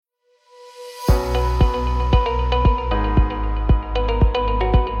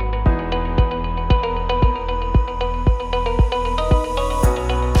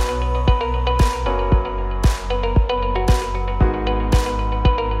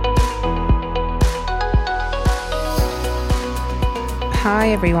Hi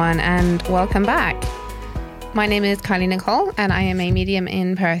everyone and welcome back. My name is Kylie Nicole and I am a medium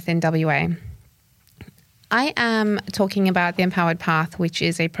in Perth in WA. I am talking about the Empowered Path, which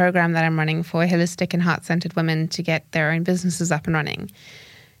is a program that I'm running for holistic and heart-centered women to get their own businesses up and running.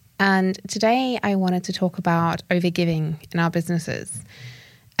 And today I wanted to talk about overgiving in our businesses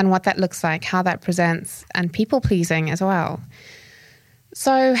and what that looks like, how that presents, and people-pleasing as well.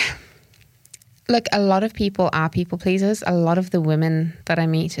 So, look, a lot of people are people pleasers. A lot of the women that I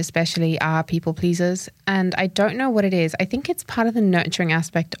meet especially are people pleasers. And I don't know what it is. I think it's part of the nurturing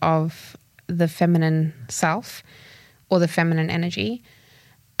aspect of the feminine self or the feminine energy.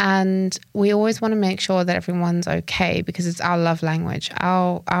 And we always want to make sure that everyone's okay because it's our love language.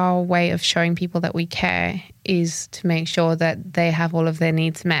 Our way of showing people that we care is to make sure that they have all of their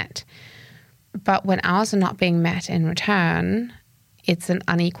needs met. But when ours are not being met in return, it's an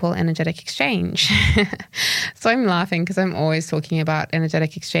unequal energetic exchange. So I'm laughing because I'm always talking about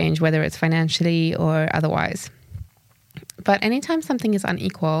energetic exchange, whether it's financially or otherwise. But anytime something is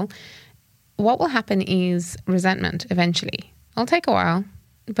unequal, what will happen is resentment eventually. It'll take a while,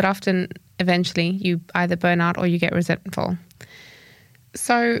 but often eventually you either burn out or you get resentful.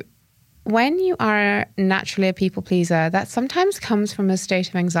 So when you are naturally a people pleaser, that sometimes comes from a state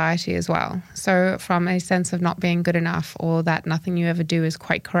of anxiety as well. So from a sense of not being good enough or that nothing you ever do is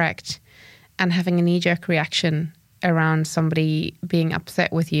quite correct and having a knee-jerk reaction around somebody being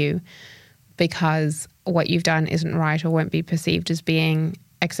upset with you because what you've done isn't right or won't be perceived as being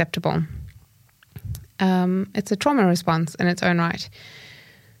acceptable. It's a trauma response in its own right.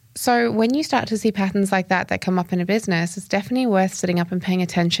 So when you start to see patterns like that come up in a business, it's definitely worth sitting up and paying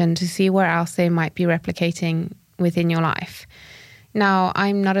attention to see where else they might be replicating within your life. Now,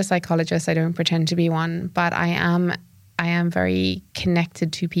 I'm not a psychologist. I don't pretend to be one, but I am very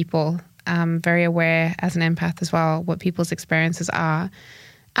connected to people. I'm very aware as an empath as well what people's experiences are.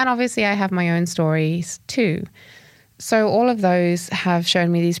 And obviously I have my own stories too. So all of those have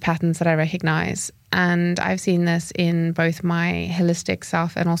shown me these patterns that I recognize. And I've seen this in both my holistic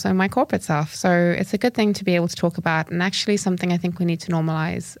self and also my corporate self. So it's a good thing to be able to talk about and actually something I think we need to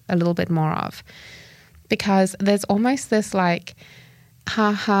normalize a little bit more of. Because there's almost this like,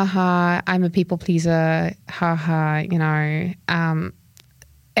 ha, ha, ha, I'm a people pleaser, ha, ha,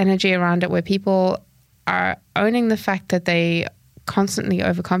 energy around it where people are owning the fact that they constantly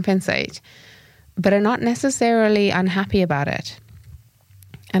overcompensate, but are not necessarily unhappy about it.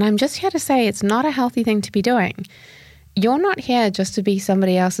 And I'm just here to say it's not a healthy thing to be doing. You're not here just to be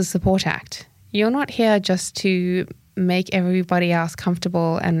somebody else's support act. You're not here just to make everybody else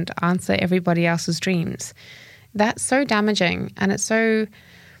comfortable and answer everybody else's dreams. That's so damaging. And it's so,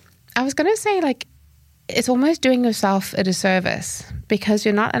 I was going to say it's almost doing yourself a disservice because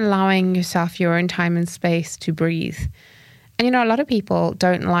you're not allowing yourself your own time and space to breathe. And, a lot of people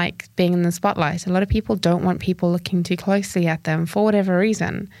don't like being in the spotlight. A lot of people don't want people looking too closely at them for whatever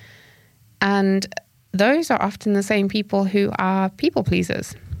reason. And those are often the same people who are people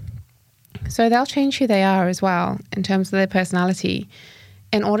pleasers. So they'll change who they are as well in terms of their personality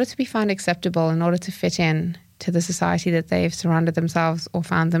in order to be found acceptable, in order to fit in to the society that they've surrounded themselves or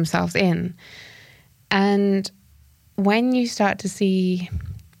found themselves in. And when you start to see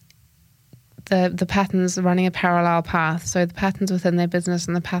the patterns running a parallel path, so the patterns within their business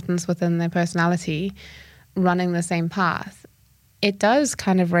and the patterns within their personality running the same path, it does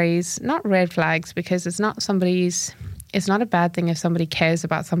kind of raise, not red flags, because it's not a bad thing if somebody cares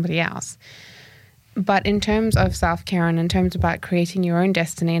about somebody else. But in terms of self-care and in terms about creating your own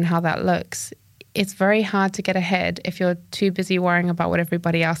destiny and how that looks, it's very hard to get ahead if you're too busy worrying about what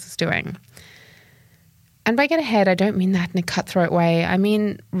everybody else is doing. And by get ahead, I don't mean that in a cutthroat way. I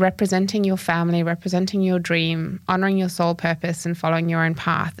mean representing your family, representing your dream, honoring your soul purpose and following your own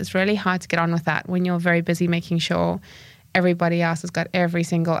path. It's really hard to get on with that when you're very busy making sure everybody else has got every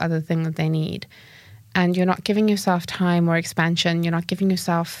single other thing that they need. And you're not giving yourself time or expansion. You're not giving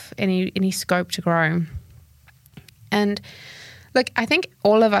yourself any scope to grow. And look, I think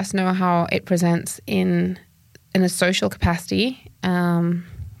all of us know how it presents in a social capacity.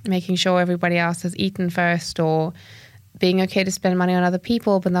 Making sure everybody else has eaten first or being okay to spend money on other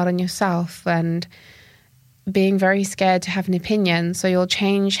people but not on yourself and being very scared to have an opinion. So you'll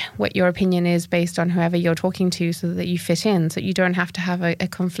change what your opinion is based on whoever you're talking to so that you fit in, so you don't have to have a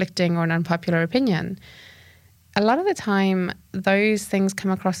conflicting or an unpopular opinion. A lot of the time, those things come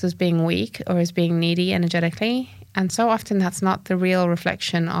across as being weak or as being needy energetically. And so often that's not the real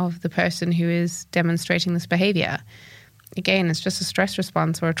reflection of the person who is demonstrating this behavior. Again, it's just a stress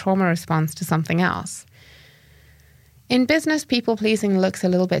response or a trauma response to something else. In business, people-pleasing looks a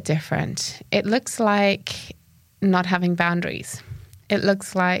little bit different. It looks like not having boundaries. It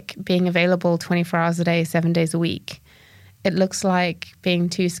looks like being available 24 hours a day, 7 days a week. It looks like being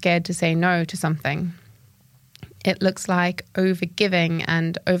too scared to say no to something. It looks like overgiving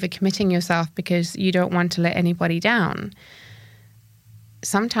and overcommitting yourself because you don't want to let anybody down.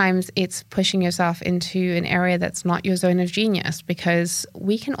 Sometimes it's pushing yourself into an area that's not your zone of genius, because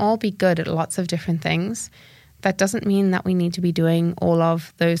we can all be good at lots of different things. That doesn't mean that we need to be doing all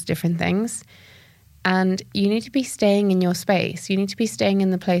of those different things. And you need to be staying in your space. You need to be staying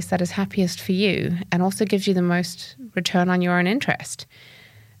in the place that is happiest for you and also gives you the most return on your own interest.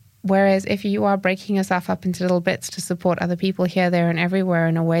 Whereas if you are breaking yourself up into little bits to support other people here, there, and everywhere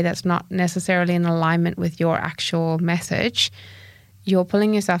in a way that's not necessarily in alignment with your actual message, you're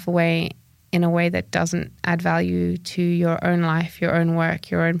pulling yourself away in a way that doesn't add value to your own life, your own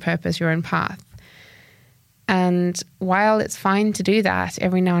work, your own purpose, your own path. And while it's fine to do that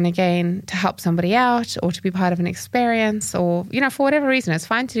every now and again to help somebody out or to be part of an experience or, for whatever reason, it's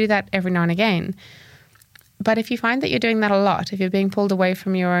fine to do that every now and again. But if you find that you're doing that a lot, if you're being pulled away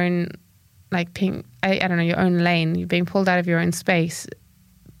from your own, your own lane, you're being pulled out of your own space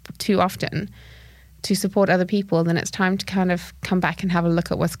too often to support other people, then it's time to kind of come back and have a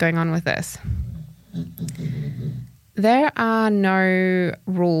look at what's going on with this. There are no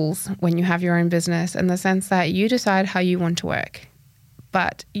rules when you have your own business, in the sense that you decide how you want to work.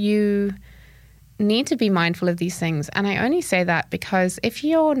 But you need to be mindful of these things. And I only say that because if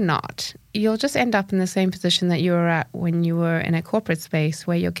you're not, you'll just end up in the same position that you were at when you were in a corporate space,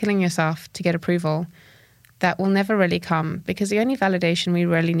 where you're killing yourself to get approval that will never really come, because the only validation we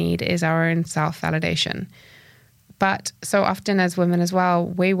really need is our own self-validation. But so often as women as well,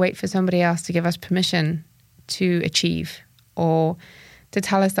 we wait for somebody else to give us permission to achieve, or to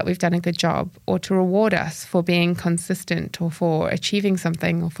tell us that we've done a good job, or to reward us for being consistent, or for achieving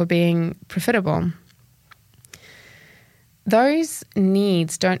something, or for being profitable. Those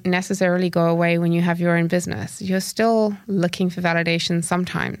needs don't necessarily go away when you have your own business. You're still looking for validation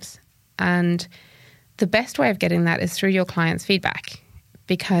sometimes. And the best way of getting that is through your client's feedback,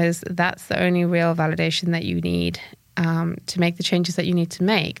 because that's the only real validation that you need to make the changes that you need to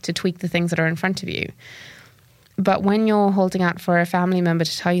make, to tweak the things that are in front of you. But when you're holding out for a family member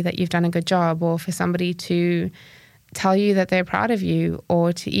to tell you that you've done a good job, or for somebody to tell you that they're proud of you,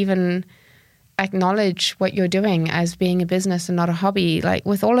 or to even acknowledge what you're doing as being a business and not a hobby, like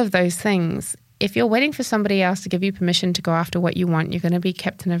with all of those things, if you're waiting for somebody else to give you permission to go after what you want, you're going to be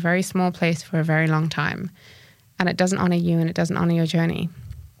kept in a very small place for a very long time. And it doesn't honor you, and it doesn't honor your journey.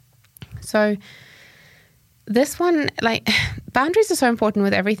 So this one, boundaries are so important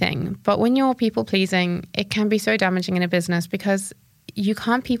with everything. But when you're people pleasing, it can be so damaging in a business, because you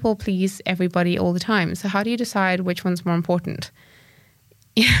can't people please everybody all the time. So how do you decide which one's more important?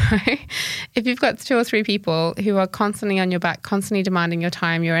 If you've got 2 or 3 people who are constantly on your back, constantly demanding your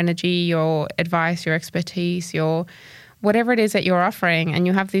time, your energy, your advice, your expertise, your whatever it is that you're offering, and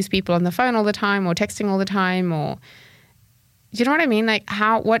you have these people on the phone all the time, or texting all the time, or do you know what I mean? Like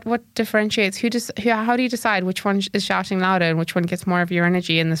what differentiates how do you decide which one is shouting louder and which one gets more of your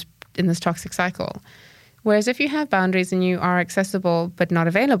energy in this toxic cycle? Whereas if you have boundaries and you are accessible but not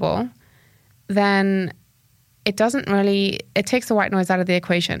available, then it takes the white noise out of the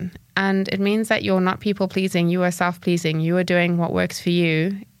equation. And it means that you're not people pleasing, you are self-pleasing. You are doing what works for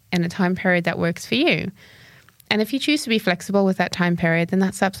you in a time period that works for you. And if you choose to be flexible with that time period, then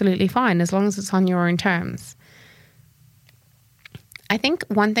that's absolutely fine, as long as it's on your own terms. I think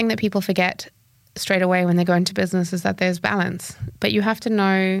one thing that people forget straight away when they go into business is that there's balance. But you have to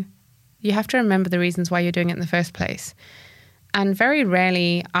remember the reasons why you're doing it in the first place. And very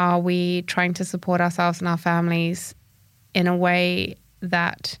rarely are we trying to support ourselves and our families in a way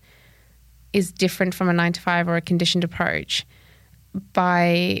that is different from a 9-to-5 or a conditioned approach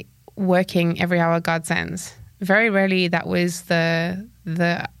by working every hour God sends. Very rarely that was the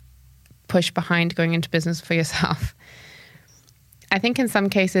push behind going into business for yourself. I think in some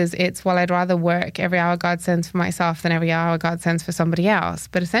cases it's, well, I'd rather work every hour God sends for myself than every hour God sends for somebody else.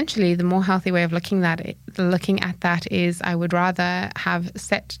 But essentially, the more healthy way of looking at that is, I would rather have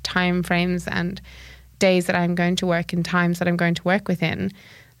set time frames and days that I'm going to work and times that I'm going to work within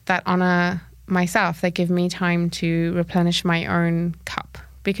that honor myself, that give me time to replenish my own cup.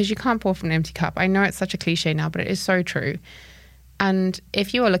 Because you can't pour from an empty cup. I know it's such a cliche now, but it is so true. And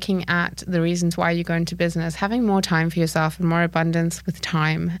if you are looking at the reasons why you go into business, having more time for yourself and more abundance with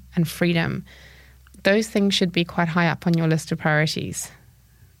time and freedom, those things should be quite high up on your list of priorities.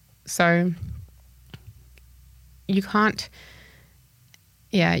 So you can't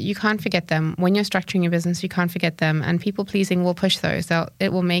forget them. When you're structuring your business, you can't forget them. And people pleasing will push those.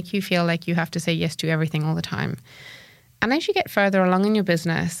 It will make you feel like you have to say yes to everything all the time. And as you get further along in your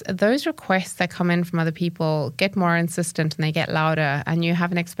business, those requests that come in from other people get more insistent and they get louder, and you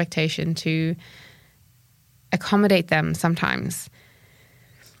have an expectation to accommodate them sometimes.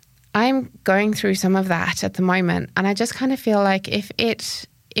 I'm going through some of that at the moment, and I just kind of feel like if it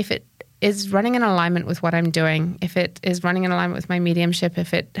is running in alignment with what I'm doing, if it is running in alignment with my mediumship,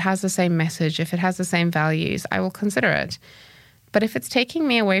 if it has the same message, if it has the same values, I will consider it. But if it's taking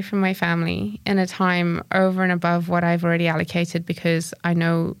me away from my family in a time over and above what I've already allocated because I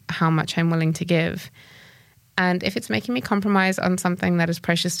know how much I'm willing to give, and if it's making me compromise on something that is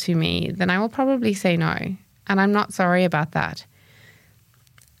precious to me, then I will probably say no. And I'm not sorry about that.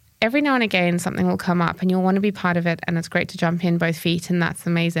 Every now and again, something will come up and you'll want to be part of it, and it's great to jump in both feet, and that's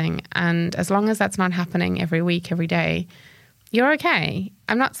amazing. And as long as that's not happening every week, every day, you're okay.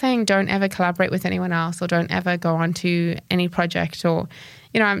 I'm not saying don't ever collaborate with anyone else or don't ever go on to any project, or,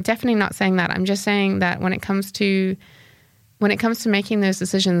 I'm definitely not saying that. I'm just saying that when it comes to making those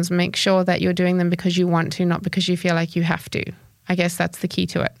decisions, make sure that you're doing them because you want to, not because you feel like you have to. I guess that's the key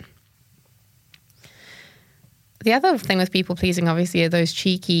to it. The other thing with people pleasing, obviously, are those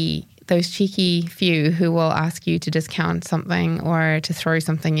cheeky few who will ask you to discount something or to throw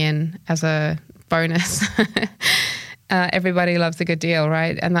something in as a bonus. Everybody loves a good deal,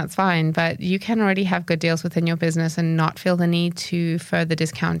 right? And that's fine. But you can already have good deals within your business and not feel the need to further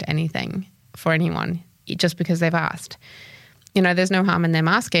discount anything for anyone just because they've asked. There's no harm in them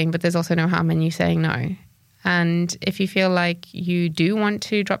asking, but there's also no harm in you saying no. And if you feel like you do want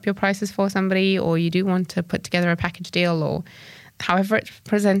to drop your prices for somebody, or you do want to put together a package deal, or however it's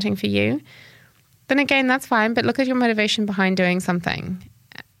presenting for you, then again, that's fine. But look at your motivation behind doing something,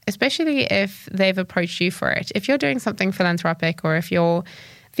 especially if they've approached you for it. If you're doing something philanthropic, or if you're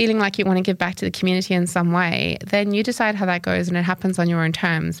feeling like you want to give back to the community in some way, then you decide how that goes and it happens on your own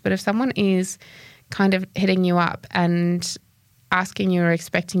terms. But if someone is kind of hitting you up and asking you or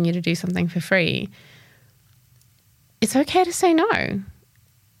expecting you to do something for free, it's okay to say no,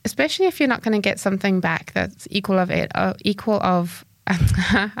 especially if you're not going to get something back that's equal of,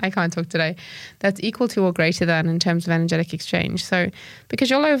 I can't talk today, that's equal to or greater than in terms of energetic exchange. So, because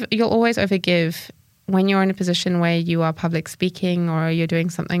you'll always overgive when you're in a position where you are public speaking, or you're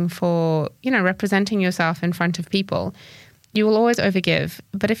doing something for, representing yourself in front of people, you will always overgive.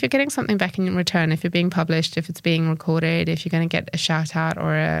 But if you're getting something back in return, if you're being published, if it's being recorded, if you're going to get a shout out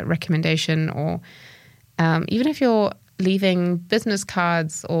or a recommendation, or even if you're leaving business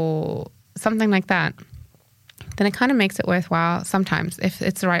cards or something like that, then it kind of makes it worthwhile sometimes if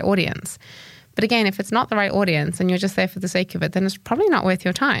it's the right audience. But again, if it's not the right audience and you're just there for the sake of it, then it's probably not worth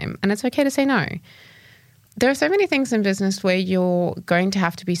your time, and it's okay to say no. There are so many things in business where you're going to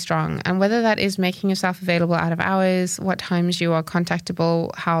have to be strong, and whether that is making yourself available out of hours, what times you are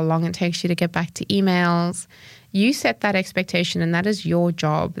contactable, how long it takes you to get back to emails, you set that expectation, and that is your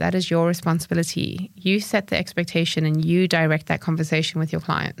job. That is your responsibility. You set the expectation and you direct that conversation with your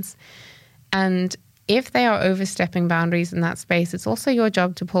clients. And if they are overstepping boundaries in that space, it's also your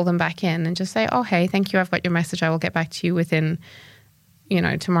job to pull them back in and just say, oh, hey, thank you, I've got your message. I will get back to you within,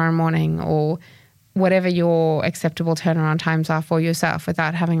 tomorrow morning, or whatever your acceptable turnaround times are for yourself,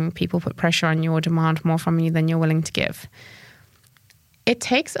 without having people put pressure on you or demand more from you than you're willing to give. It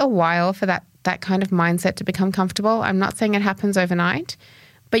takes a while for that kind of mindset to become comfortable. I'm not saying it happens overnight,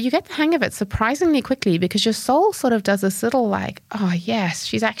 but you get the hang of it surprisingly quickly, because your soul sort of does this little like, oh yes,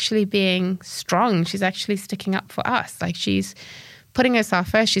 she's actually being strong. She's actually sticking up for us. Like, she's putting herself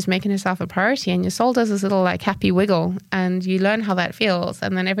first. She's making herself a priority, and your soul does this little like happy wiggle, and you learn how that feels.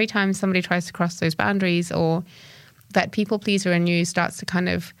 And then every time somebody tries to cross those boundaries, or that people pleaser in you starts to kind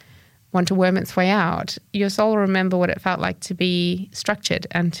of want to worm its way out, your soul will remember what it felt like to be structured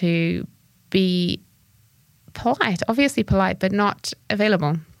and to be polite, obviously polite, but not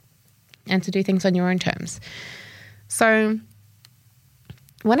available, and to do things on your own terms. So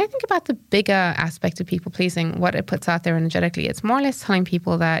when I think about the bigger aspect of people pleasing, what it puts out there energetically, it's more or less telling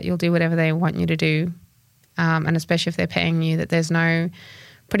people that you'll do whatever they want you to do. And especially if they're paying you, that there's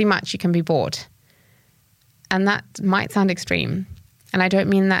pretty much you can be bought. And that might sound extreme. And I don't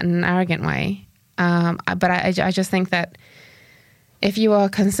mean that in an arrogant way. But I just think that if you are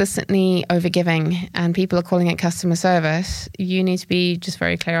consistently overgiving and people are calling it customer service, you need to be just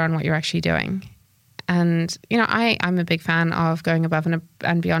very clear on what you're actually doing. And, I'm a big fan of going above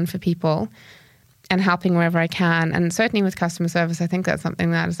and beyond for people and helping wherever I can. And certainly with customer service, I think that's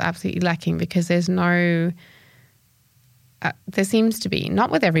something that is absolutely lacking, because there seems to be, not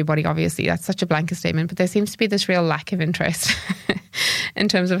with everybody, obviously, that's such a blanket statement, but there seems to be this real lack of interest in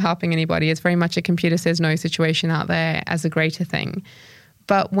terms of helping anybody. It's very much a computer says no situation out there as a greater thing.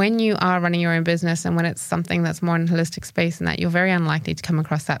 But when you are running your own business and when it's something that's more in a holistic space and that, you're very unlikely to come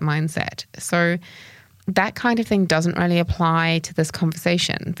across that mindset. So that kind of thing doesn't really apply to this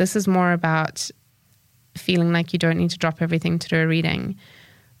conversation. This is more about feeling like you don't need to drop everything to do a reading.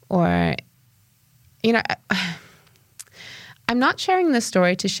 Or, you know, I'm not sharing this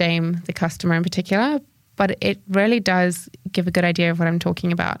story to shame the customer in particular, but it really does give a good idea of what I'm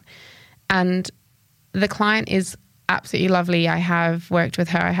talking about. And the client is absolutely lovely. I have worked with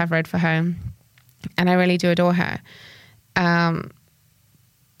her, I have read for her, and I really do adore her.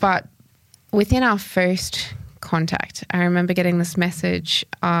 But within our first contact, I remember getting this message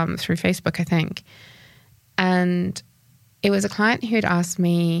through Facebook, I think. And it was a client who had asked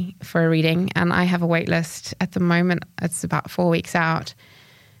me for a reading, and I have a wait list at the moment. It's about 4 weeks out.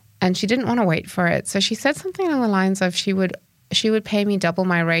 And she didn't want to wait for it. So she said something along the lines of she would pay me double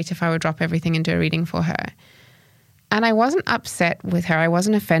my rate if I would drop everything and do a reading for her. And I wasn't upset with her. I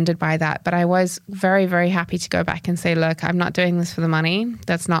wasn't offended by that. But I was very, very happy to go back and say, look, I'm not doing this for the money.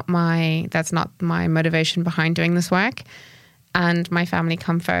 That's not my motivation behind doing this work. And my family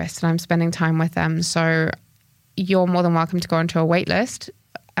come first, and I'm spending time with them. So you're more than welcome to go onto a wait list,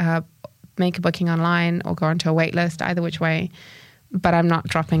 make a booking online, or go onto a wait list, either which way. But I'm not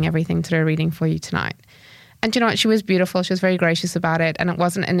dropping everything to do a reading for you tonight. And you know what? She was beautiful. She was very gracious about it. And it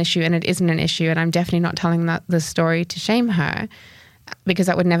wasn't an issue, and it isn't an issue. And I'm definitely not telling this story to shame her, because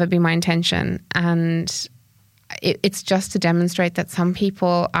that would never be my intention. And it's just to demonstrate that some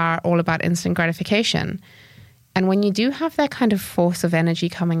people are all about instant gratification. And when you do have that kind of force of energy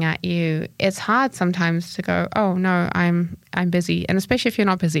coming at you, it's hard sometimes to go, oh no, I'm busy. And especially if you're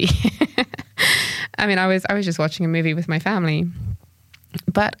not busy. I mean, I was just watching a movie with my family.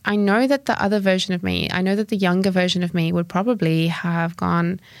 But I know that the other version of me, I know that the younger version of me would probably have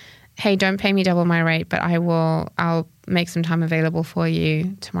gone, hey, don't pay me double my rate, but I'll make some time available for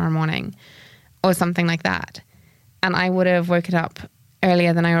you tomorrow morning, or something like that. And I would have woken up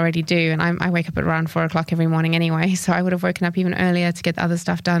earlier than I already do. And I wake up at around 4 o'clock every morning anyway. So I would have woken up even earlier to get the other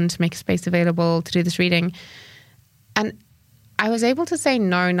stuff done, to make space available, to do this reading. And I was able to say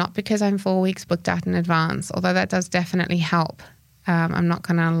no, not because I'm 4 weeks booked out in advance, although that does definitely help. I'm not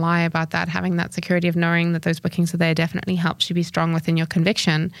going to lie about that. Having that security of knowing that those bookings are there definitely helps you be strong within your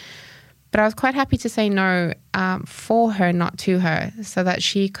conviction. But I was quite happy to say no for her, not to her, so that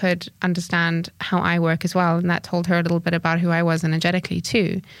she could understand how I work as well. And that told her a little bit about who I was energetically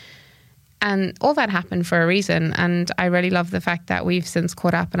too. And all that happened for a reason. And I really love the fact that we've since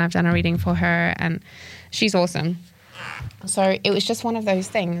caught up, and I've done a reading for her, and she's awesome. So it was just one of those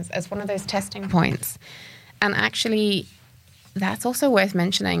things, as one of those testing points. And actually, that's also worth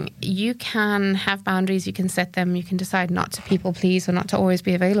mentioning. You can have boundaries, you can set them, you can decide not to people please or not to always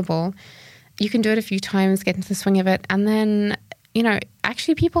be available. You can do it a few times, get into the swing of it, and then, you know,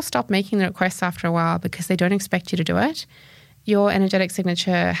 actually people stop making the requests after a while because they don't expect you to do it. Your energetic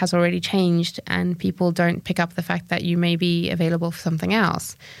signature has already changed, and people don't pick up the fact that you may be available for something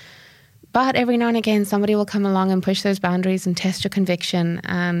else. But every now and again, somebody will come along and push those boundaries and test your conviction,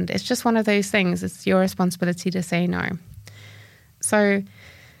 and it's just one of those things. It's your responsibility to say no. So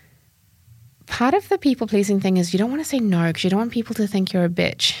part of the people-pleasing thing is you don't want to say no because you don't want people to think you're a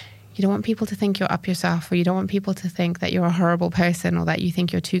bitch. You don't want people to think you're up yourself, or you don't want people to think that you're a horrible person, or that you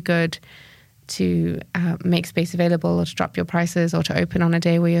think you're too good to make space available, or to drop your prices, or to open on a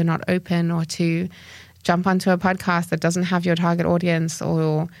day where you're not open, or to jump onto a podcast that doesn't have your target audience,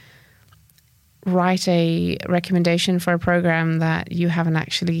 or write a recommendation for a program that you haven't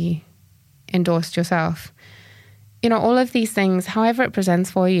actually endorsed yourself. You know, all of these things, however it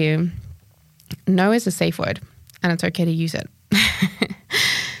presents for you, no is a safe word, and it's okay to use it.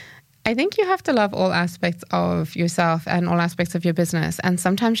 I think you have to love all aspects of yourself and all aspects of your business. And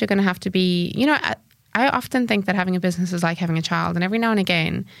sometimes you're going to have to be, you know, I often think that having a business is like having a child. And every now and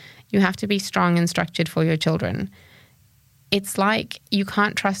again, you have to be strong and structured for your children. It's like you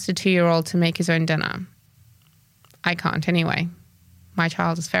can't trust a 2-year-old to make his own dinner. I can't anyway. My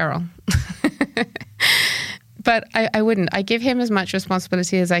child is feral. But I wouldn't. I give him as much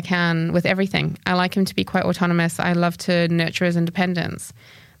responsibility as I can with everything. I like him to be quite autonomous. I love to nurture his independence.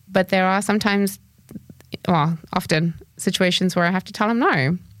 But there are sometimes, well, often situations where I have to tell him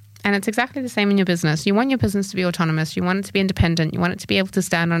no. And it's exactly the same in your business. You want your business to be autonomous. You want it to be independent. You want it to be able to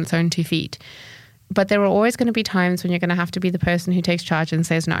stand on its own 2 feet. But there are always going to be times when you're going to have to be the person who takes charge and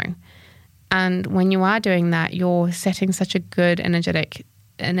says no. And when you are doing that, you're setting such a good energetic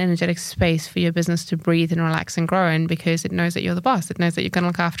space for your business to breathe and relax and grow in, because it knows that you're the boss. It knows that you're going to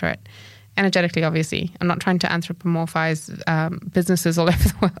look after it. Energetically, obviously. I'm not trying to anthropomorphize businesses all over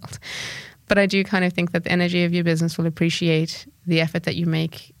the world. But I do kind of think that the energy of your business will appreciate the effort that you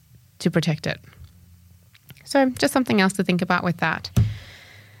make to protect it. So just something else to think about with that.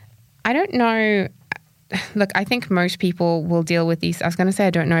 I don't know. Look, I think most people will deal with these. I was going to say, I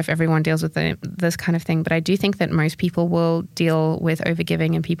don't know if everyone deals with this kind of thing, but I do think that most people will deal with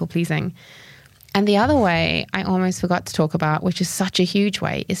overgiving and people pleasing. And the other way I almost forgot to talk about, which is such a huge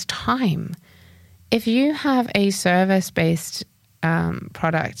way, is time. If you have a service-based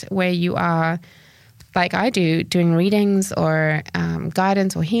product where you are, like I do, doing readings or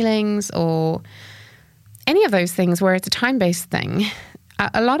guidance or healings or any of those things where it's a time-based thing,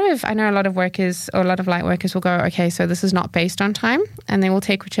 I know a lot of workers or a lot of light workers will go, okay, so this is not based on time, and they will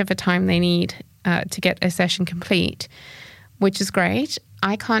take whichever time they need to get a session complete, which is great.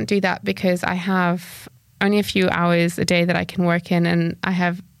 I can't do that because I have only a few hours a day that I can work in, and I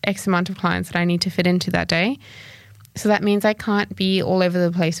have X amount of clients that I need to fit into that day. So that means I can't be all over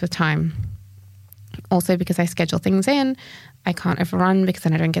the place with time. Also, because I schedule things in, I can't overrun because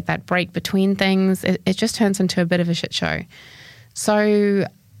then I don't get that break between things. It just turns into a bit of a shit show. So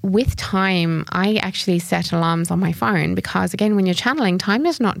with time, I actually set alarms on my phone because, again, when you're channeling, time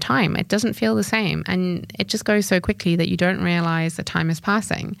is not time. It doesn't feel the same. And it just goes so quickly that you don't realize that time is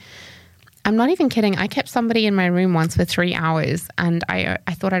passing. I'm not even kidding. I kept somebody in my room once for 3 hours, and I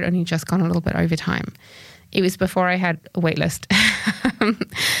thought I'd only just gone a little bit over time. It was before I had a wait list.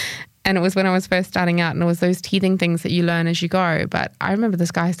 And it was when I was first starting out, and it was those teething things that you learn as you go. But I remember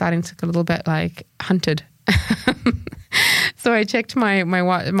this guy starting to get a little bit like hunted. So I checked my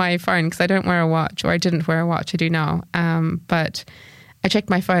phone because I don't wear a watch, or I didn't wear a watch. I do now. But I checked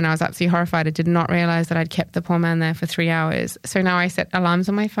my phone. I was absolutely horrified. I did not realize that I'd kept the poor man there for 3 hours. So now I set alarms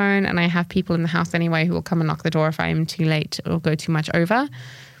on my phone, and I have people in the house anyway who will come and knock the door if I am too late or go too much over,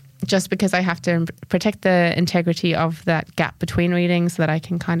 just because I have to protect the integrity of that gap between readings so that I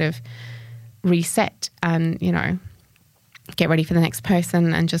can kind of reset and, get ready for the next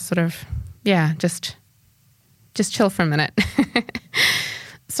person and just sort of, just chill for a minute.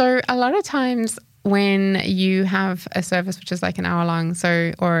 So a lot of times when you have a service which is like an hour long,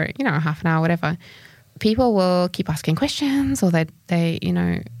 or half an hour, whatever, people will keep asking questions, or they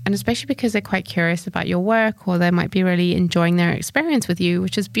and especially because they're quite curious about your work, or they might be really enjoying their experience with you,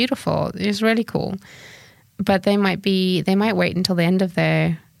 which is beautiful. It's really cool. But they might wait until the end of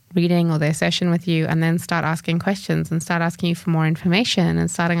their reading or their session with you and then start asking questions and start asking you for more information and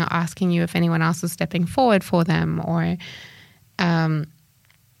starting asking you if anyone else is stepping forward for them, or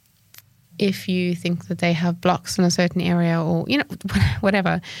if you think that they have blocks in a certain area, or,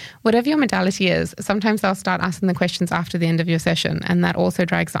 whatever your modality is. Sometimes they'll start asking the questions after the end of your session, and that also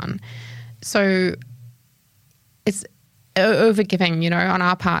drags on. So it's overgiving, on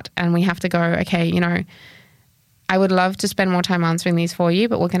our part, and we have to go, okay, I would love to spend more time answering these for you,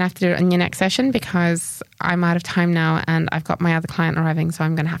 but we're going to have to do it in your next session because I'm out of time now and I've got my other client arriving, so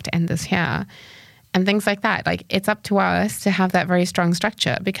I'm going to have to end this here. And things like that. Like, it's up to us to have that very strong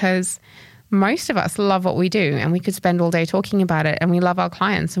structure, because most of us love what we do and we could spend all day talking about it, and we love our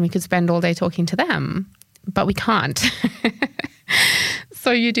clients and we could spend all day talking to them, but we can't.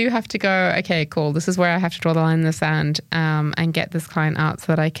 So you do have to go, okay, cool, this is where I have to draw the line in the sand, and get this client out so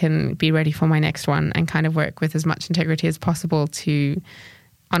that I can be ready for my next one and kind of work with as much integrity as possible to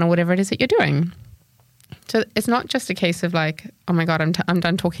honor whatever it is that you're doing. So it's not just a case of like, oh my God, I'm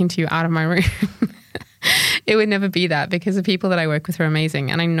done talking to you out of my room. It would never be that, because the people that I work with are amazing.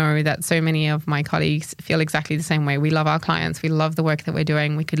 And I know that so many of my colleagues feel exactly the same way. We love our clients. We love the work that we're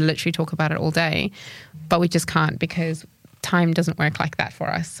doing. We could literally talk about it all day, but we just can't, because time doesn't work like that for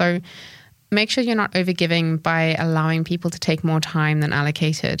us. So make sure you're not overgiving by allowing people to take more time than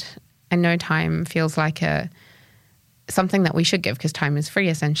allocated. I know time feels like something that we should give because time is free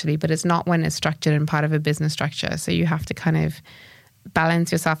essentially, but it's not when it's structured and part of a business structure. So you have to kind of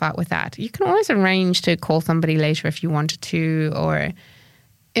balance yourself out with that. You can always arrange to call somebody later if you wanted to, or,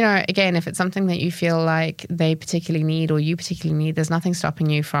 again, if it's something that you feel like they particularly need or you particularly need, there's nothing stopping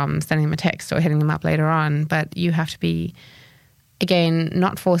you from sending them a text or hitting them up later on. But you have to be, again,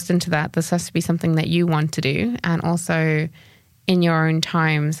 not forced into that. This has to be something that you want to do, and also in your own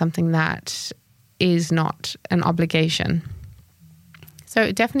time, something that is not an obligation.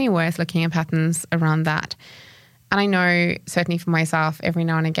 So definitely worth looking at patterns around that. And I know, certainly for myself, every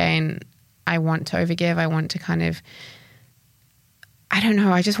now and again, I want to overgive. I want to kind of,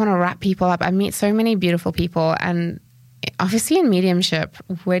 I just want to wrap people up. I meet so many beautiful people, and obviously in mediumship,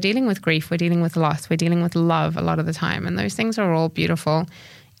 we're dealing with grief, we're dealing with loss, we're dealing with love a lot of the time. And those things are all beautiful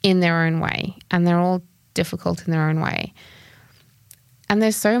in their own way, and they're all difficult in their own way. And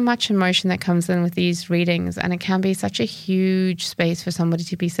there's so much emotion that comes in with these readings, and it can be such a huge space for somebody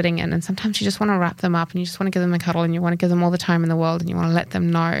to be sitting in. And sometimes you just want to wrap them up and you just want to give them a cuddle and you want to give them all the time in the world and you want to let them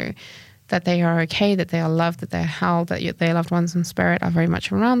know that they are okay, that they are loved, that they're held, that their loved ones in spirit are very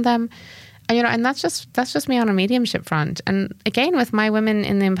much around them. And, and that's just me on a mediumship front. And again, with my Women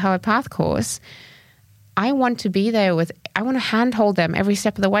in the Empowered Path course, I want to be there I want to handhold them every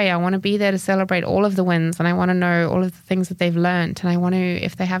step of the way. I want to be there to celebrate all of the wins, and I want to know all of the things that they've learned. And I want to,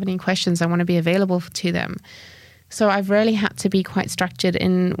 if they have any questions, I want to be available to them. So I've really had to be quite structured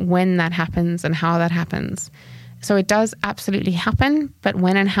in when that happens and how that happens. So it does absolutely happen, but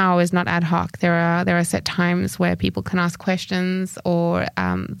when and how is not ad hoc. There are set times where people can ask questions, or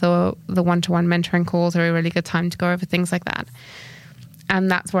the one-to-one mentoring calls are a really good time to go over things like that. And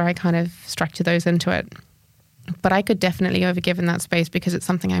that's where I kind of structure those into it. But I could definitely overgive in that space because it's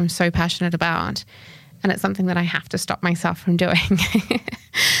something I'm so passionate about, and it's something that I have to stop myself from doing.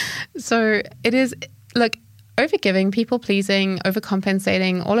 So it is, look, overgiving, people pleasing,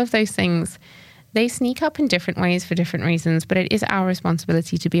 overcompensating, all of those things, they sneak up in different ways for different reasons, but it is our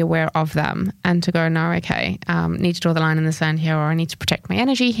responsibility to be aware of them and to go, no, okay, need to draw the line in the sand here, or I need to protect my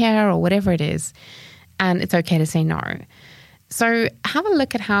energy here, or whatever it is. And it's okay to say no. So have a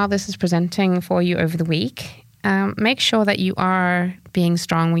look at how this is presenting for you over the week. Make sure that you are being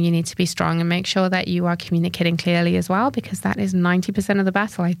strong when you need to be strong, and make sure that you are communicating clearly as well, because that is 90% of the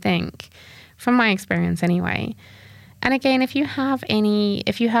battle, I think, from my experience anyway. And again, if you have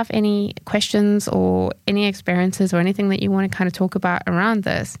any questions or any experiences or anything that you want to kind of talk about around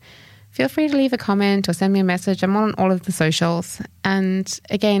this, feel free to leave a comment or send me a message. I'm on all of the socials. And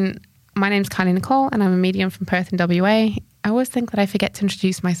again, my name's Kylie Nicole, and I'm a medium from Perth in WA. I always think that I forget to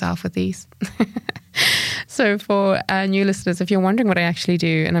introduce myself with these. So for new listeners, if you're wondering what I actually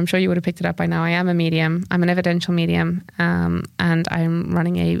do, and I'm sure you would have picked it up by now, I am a medium. I'm an evidential medium, and I'm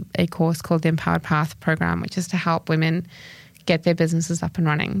running a course called the Empowered Path program, which is to help women get their businesses up and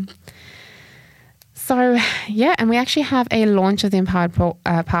running. So, yeah, and we actually have a launch of the Empowered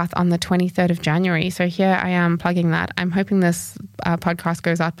Path on the 23rd of January. So here I am plugging that. I'm hoping this podcast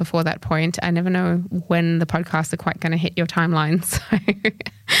goes out before that point. I never know when the podcasts are quite going to hit your timeline. So,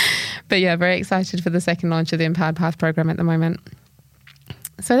 but yeah, very excited for the second launch of the Empowered Path program at the moment.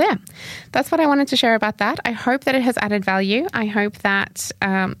 So yeah, that's what I wanted to share about that. I hope that it has added value. I hope that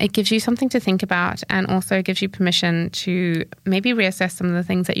it gives you something to think about, and also gives you permission to maybe reassess some of the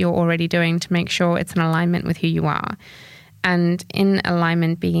things that you're already doing to make sure it's in alignment with who you are. And in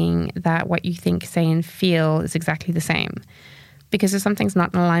alignment being that what you think, say, and feel is exactly the same. Because if something's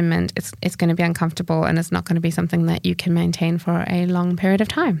not in alignment, it's going to be uncomfortable, and it's not going to be something that you can maintain for a long period of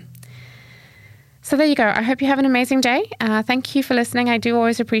time. So there you go. I hope you have an amazing day. Thank you for listening. I do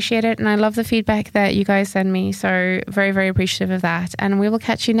always appreciate it. And I love the feedback that you guys send me. So very, very appreciative of that. And we will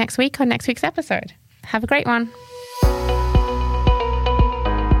catch you next week on next week's episode. Have a great one.